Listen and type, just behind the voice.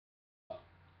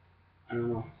I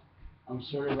don't know. I'm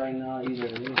sort of right now either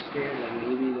a little scared, like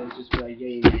maybe they'll just be like,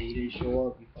 hey man, you didn't show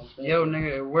up, you fucked up. Yo,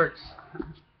 nigga, it works.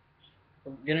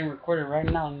 We're getting recorded right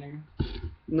now, nigga.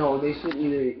 No, they should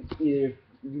either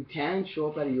you can show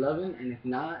up at 11, and if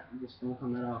not, just don't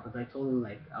come at all. Because I told them,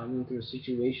 like, I went through a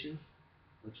situation,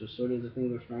 which was sort of the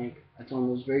thing with Frank. I told him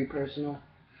it was very personal.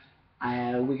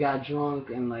 We got drunk,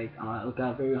 and, like, I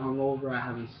got very hungover. I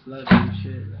haven't slept and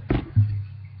shit. Like,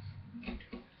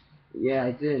 yeah,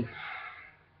 I did.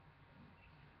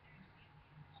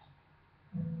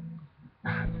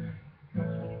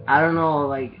 I don't know,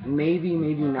 like, maybe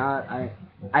not.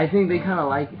 I think they kind of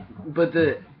like it. But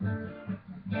the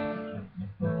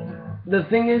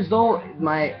thing is, though,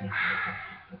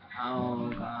 oh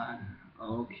god,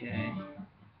 okay,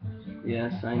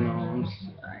 yes, I know,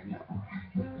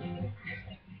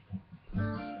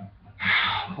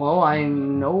 well, I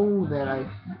know that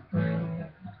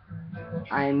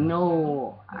I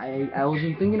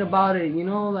wasn't thinking about it, you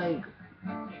know, like,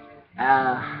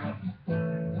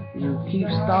 you keep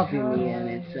stopping me, and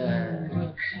it's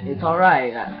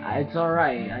alright, it's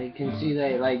alright, I can see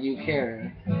that, like, you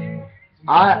care.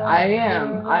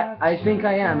 I think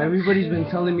I am. Everybody's been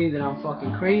telling me that I'm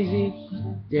fucking crazy.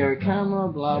 They're a camera,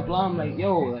 blah blah. I'm like,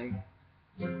 yo, like,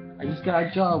 I just got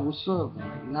a job, what's up?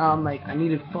 Like, now I'm like, I need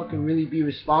to fucking really be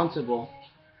responsible.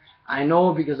 I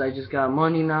know, because I just got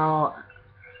money now.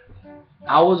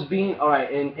 I was being, alright,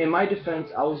 in my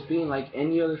defense, I was being like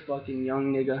any other fucking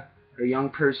young nigga, or young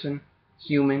person,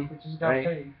 human,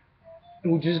 right?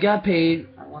 Who just got paid,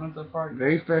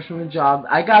 very fresh from the job.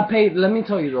 I got paid, let me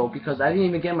tell you though, because I didn't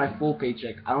even get my full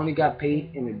paycheck. I only got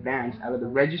paid in advance out of the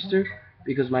register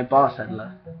because my boss had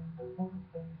left.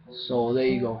 So there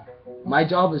you go. My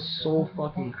job is so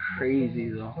fucking crazy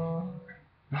though.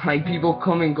 Like, people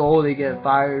come and go, they get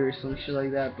fired or some shit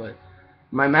like that, but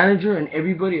my manager and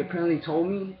everybody apparently told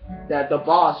me that the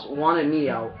boss wanted me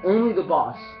out. Only the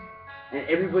boss. And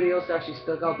everybody else actually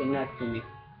stuck out the neck for me.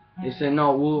 They said,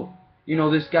 no, well, you know,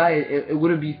 this guy, it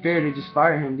wouldn't be fair to just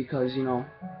fire him because, you know,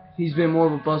 he's been more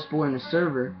of a busboy and a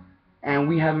server, and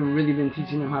we haven't really been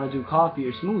teaching him how to do coffee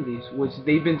or smoothies, which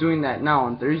they've been doing that now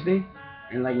on Thursday,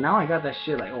 and, like, now I got that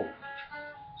shit, like, oh.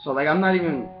 So, like, I'm not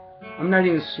even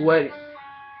sweating.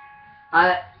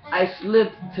 I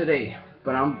slipped today,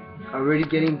 but I'm already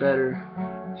getting better.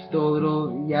 Still a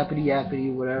little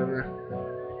yappity, whatever.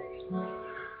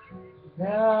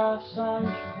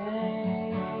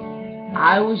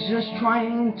 I was just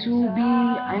trying to be,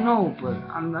 I know, but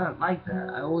I'm not like that.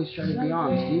 I always try to be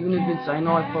honest. Even if it's, I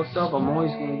know I fucked up, I'm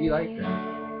always going to be like that.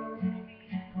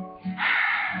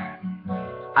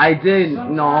 I did,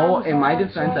 no, in my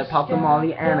defense, I popped a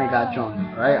molly and I got drunk,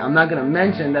 right? I'm not going to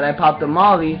mention that I popped a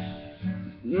molly.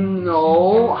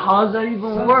 No, how's that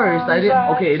even worse?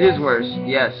 Okay, it is worse,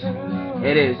 yes,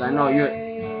 it is. I know you're,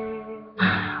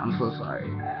 I'm so sorry.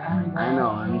 I know,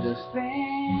 I'm just,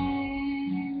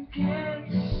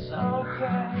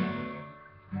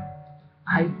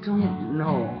 I don't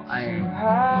know,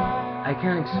 I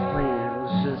can't explain it, it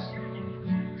was just,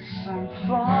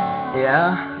 yeah,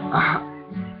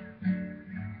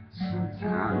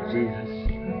 oh, Jesus,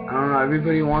 I don't know,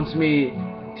 everybody wants me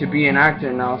to be an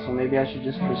actor now, so maybe I should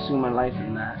just pursue my life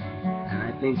in that, and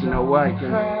I think, you know what,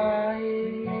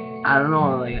 I don't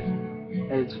know, like,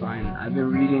 it's fine. I've been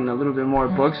reading a little bit more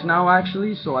books now,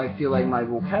 actually, so I feel like my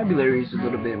vocabulary is a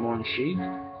little bit more in shape.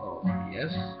 Oh,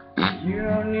 yes. I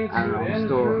don't know,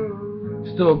 I'm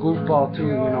still a goofball too,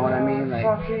 you know what I mean? Like,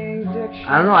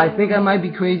 I don't know, I think I might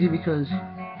be crazy because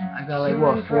I got like,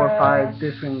 what, 4 or 5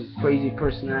 different crazy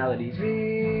personalities,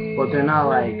 but they're not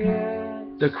like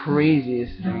the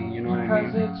craziest thing, you know what I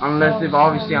mean? Unless if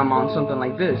obviously I'm on something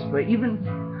like this, but even,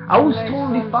 I was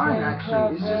totally fine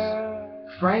actually, it's just,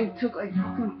 Frank took like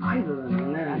fucking 5 of them,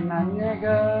 and then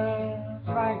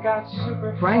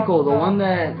Franco, the one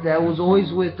that was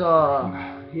always with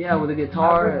yeah, with the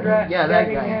guitar, yeah,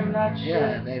 that guy,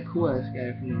 yeah, that cool ass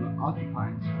guy from the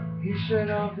Occupies. He should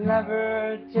have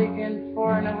never taken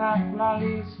 4.5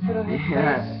 mollies to the face.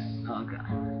 Yeah, oh god,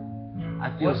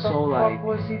 I feel so like,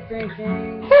 what the fuck was he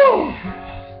thinking?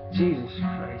 Jesus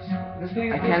Christ,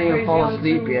 I can't even fall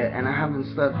asleep yet, and I haven't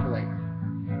slept for like,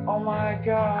 oh my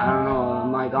god. I don't know,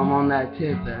 I'm on that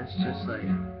tip that's just like,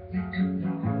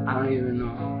 I don't even know, I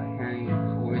can't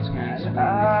even, words can't explain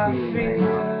my feeling right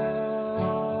now.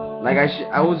 Like,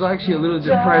 I was actually a little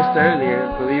depressed earlier,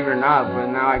 believe it or not, but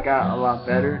now I got a lot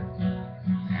better.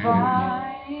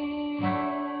 And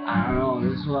I don't know,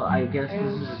 this is what, I guess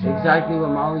this is exactly what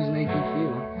Molly's make you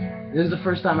feel. This is the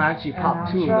first time I actually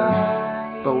popped 2 of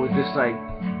them, but with this, like,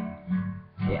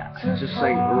 yeah, just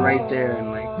like right there, and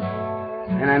like,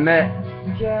 and I met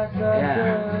Yeah.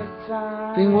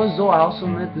 Thing was though, I also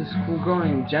met this cool girl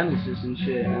named Genesis and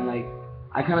shit, and like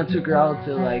I kind of took her out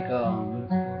to like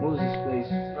what was this place?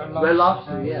 Red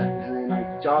Lobster, yeah. And then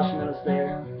like Josh met us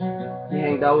there. He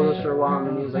hanged out with us for a while, and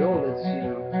then he was like, oh, let's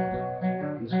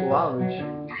go out and shit,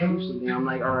 do something. I'm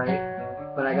like, all right,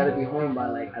 but I gotta be home by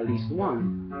like at least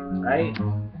 1, right?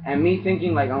 And me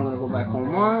thinking like I'm gonna go back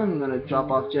home 1, I'm gonna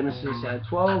drop off Genesis at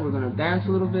 12, we're gonna dance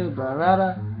a little bit, blah blah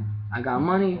blah. I got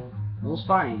money, it was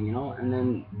fine, you know. And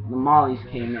then the Mollies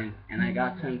came in, and I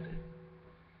got tempted.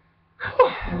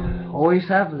 Always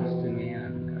happens to me,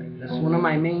 and like, that's one of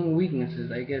my main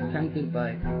weaknesses. I get tempted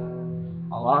by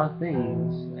a lot of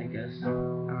things, I guess. I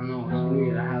don't know, it's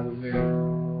weird. I have a very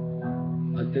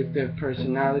addictive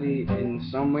personality in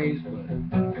some ways, but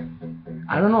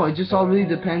I don't know, it just all really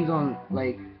depends on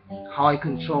like how I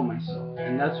control myself,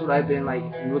 and that's what I've been like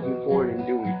looking forward in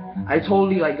doing. I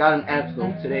totally like got an F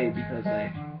though today because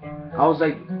like I was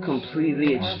like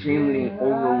completely extremely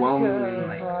overwhelmed and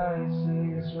like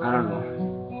I don't know.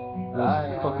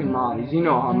 Those fucking Mollies, you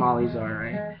know how Mollies are,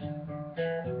 right?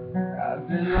 I've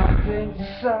been locked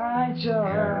inside your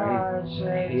heart.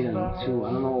 I hate them too. I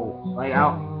don't know. Like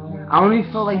I only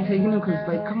felt like taking them because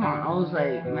like come on. I was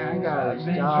like, man, I got a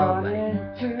job. Like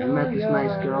I met this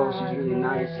nice girl. She's really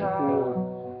nice and cool.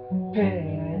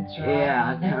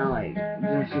 Yeah, I kind of like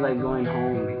didn't feel like going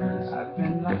home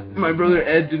because my brother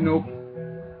Ed didn't know.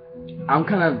 I'm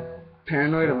kind of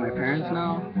paranoid of my parents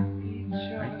now.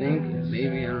 I think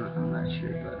maybe I'm not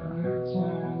sure, but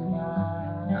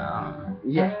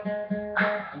yeah.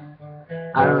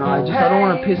 I don't know. I don't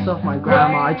want to piss off my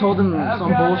grandma. I told them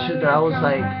some bullshit that I was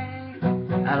like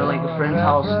at like a friend's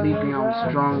house sleeping. I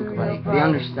was drunk. Like they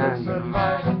understand. You know?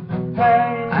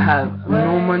 I have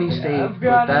no money saved,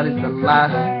 but that is the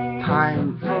last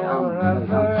time. I'm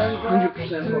 100%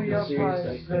 fucking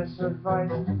serious.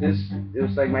 Like this, it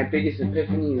was like my biggest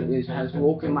epiphany. It has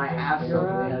woken my ass up.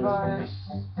 It has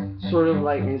sort of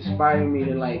like inspired me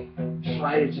to like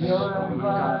try to just. Oh my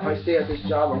god! If I stay at this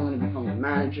job, I'm gonna become a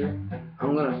manager.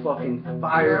 I'm gonna fucking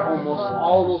fire almost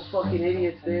all those fucking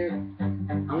idiots there.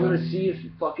 I'm gonna see if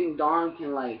fucking Don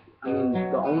can like, I mean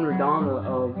the owner Don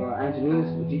of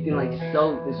Angelina's, if he can like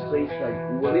sell this place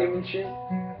like William and shit.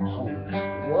 Oh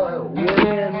man, what?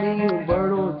 William, me,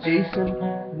 Humberto, Jason,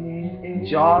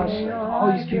 Josh, like,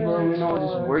 all these people that we know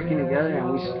just working together,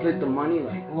 and we split the money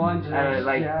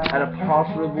like at a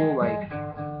profitable like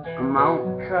amount.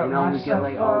 You know, we get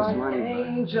like all this money. But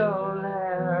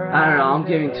I don't know, I'm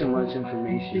giving too much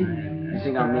information. I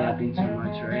think I'm yapping too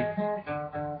much, right?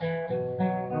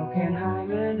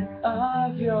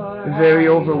 Very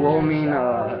overwhelming.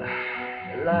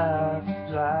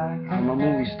 I'm a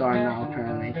movie star now,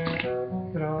 apparently.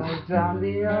 I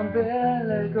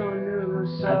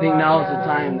think now is the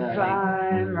time that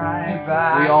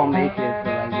like, we all make it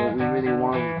for like what we really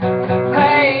want.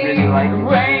 Really like it.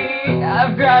 I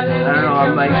don't know,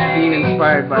 I'm like being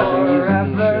inspired by the music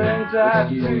and shit.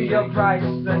 Excuse me.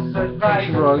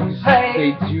 Drugs,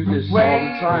 they do this all the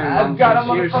time. I'm just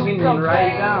here singing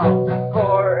right now.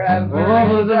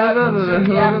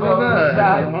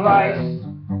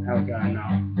 Oh god, no.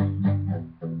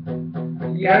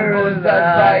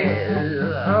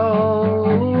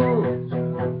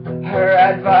 Her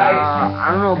advice.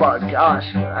 I don't know about Josh,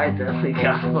 but I definitely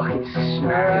got fucking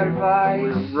smacked. It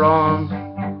was wrong.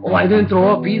 Oh, I didn't throw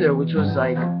up either, which was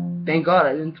like, thank God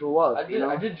I didn't throw up. I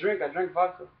did drink. I drank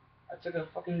vodka. I took a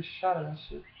fucking shot of that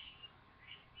shit.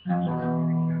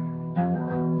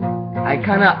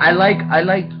 I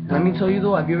like, let me tell you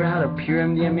though, have you ever had a pure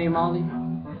MDMA Molly?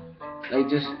 Like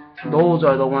just, those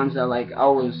are the ones that like,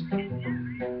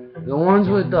 the ones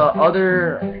with the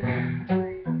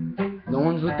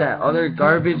ones with that other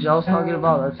garbage I was talking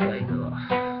about, that's like,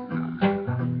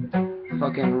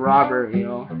 fucking Robert, you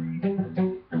know?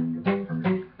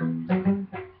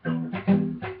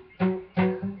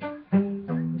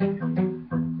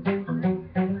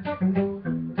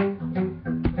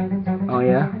 Oh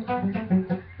yeah?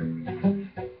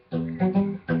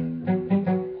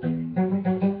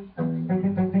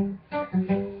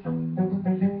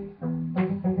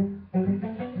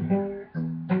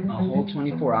 A whole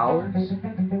 24 hours?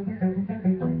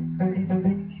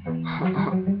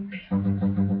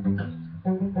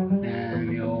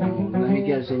 Damn, yo, let me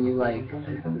guess, and you like,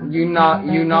 you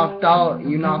knocked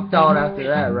out after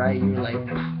that, right? You were like,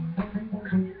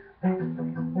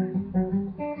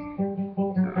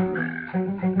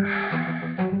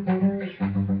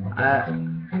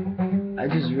 I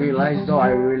just realized though I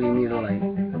really need to like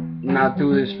not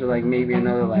do this for like maybe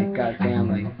another like goddamn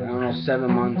like I don't know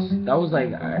 7 months. That was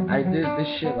like I did this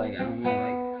shit like I don't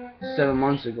know like 7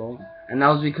 months ago, And that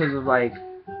was because of like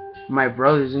my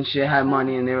brothers and shit had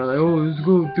money, and they were like, oh, let's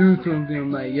go do something.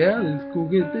 I'm like, yeah, let's go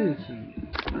get this. And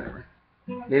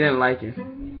they didn't like it.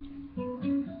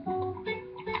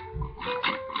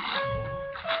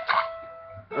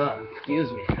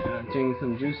 Excuse me, I'm drinking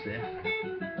some juice there.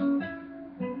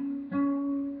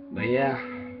 But yeah,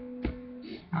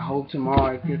 I hope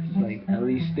tomorrow I get to like at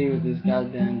least stay with this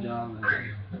goddamn job. And,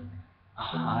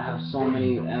 I have so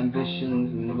many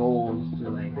ambitions and goals to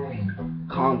like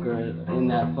conquer in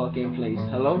that fucking place.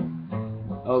 Hello?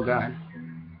 Oh god.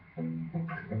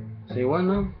 Say what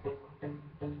now?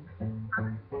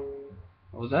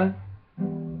 What was that?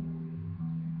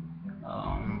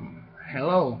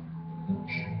 Hello.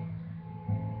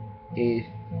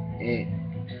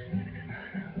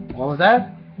 What was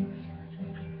that?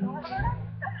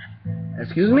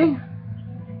 Excuse me?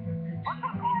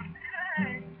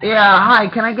 Yeah, hi,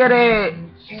 can I get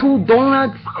 2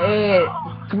 donuts,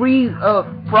 3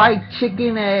 fried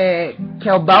chicken,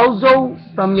 calbalzo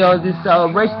from this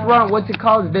restaurant, what's it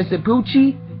called,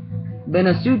 Vespucci?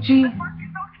 Benasucci?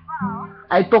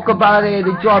 I talk about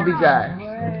the job you got.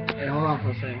 Hey, hold on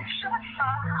for a second.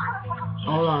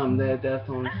 Hold on there,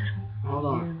 phones. Hold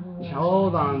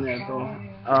on there, bro.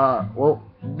 Well,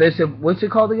 what's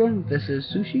it called again? This is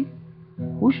sushi?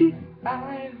 Whooshi?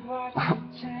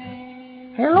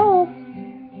 Hello?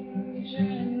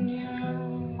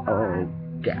 Oh,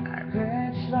 God.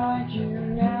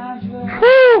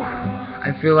 Whew!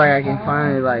 I feel like I can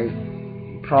finally, like,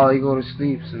 probably go to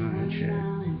sleep soon and shit.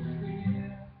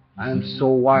 I'm so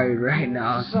wired right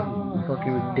now. It's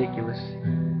fucking ridiculous.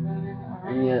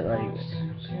 And yet, like,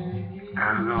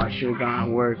 I don't know, I should have gone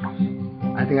to work.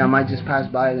 I think I might just pass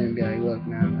by there and be like, look,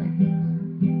 man, like,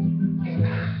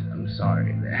 I'm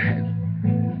sorry,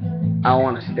 man. I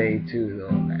want to stay too,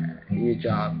 though, man. Your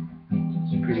job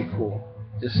is pretty cool.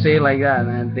 Just say it like that,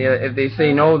 man. If they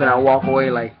say no, then I'll walk away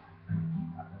like,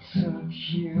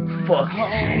 fuck it,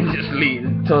 and just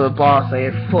leave. Tell the boss,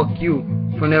 like, fuck you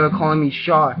for never calling me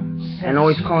Shaw and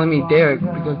always calling me Derek,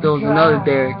 because there was another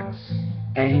Derek.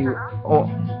 And he, oh,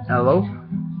 hello?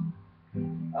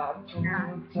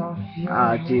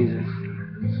 Ah, Jesus.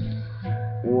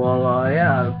 Well,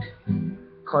 yeah, I'll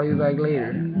call you back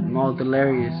later. I'm all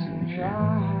delirious and shit.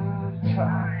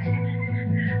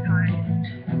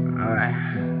 Alright.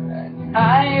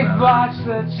 I watched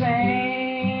the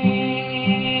change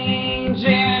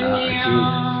in you.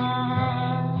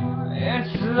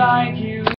 It's like you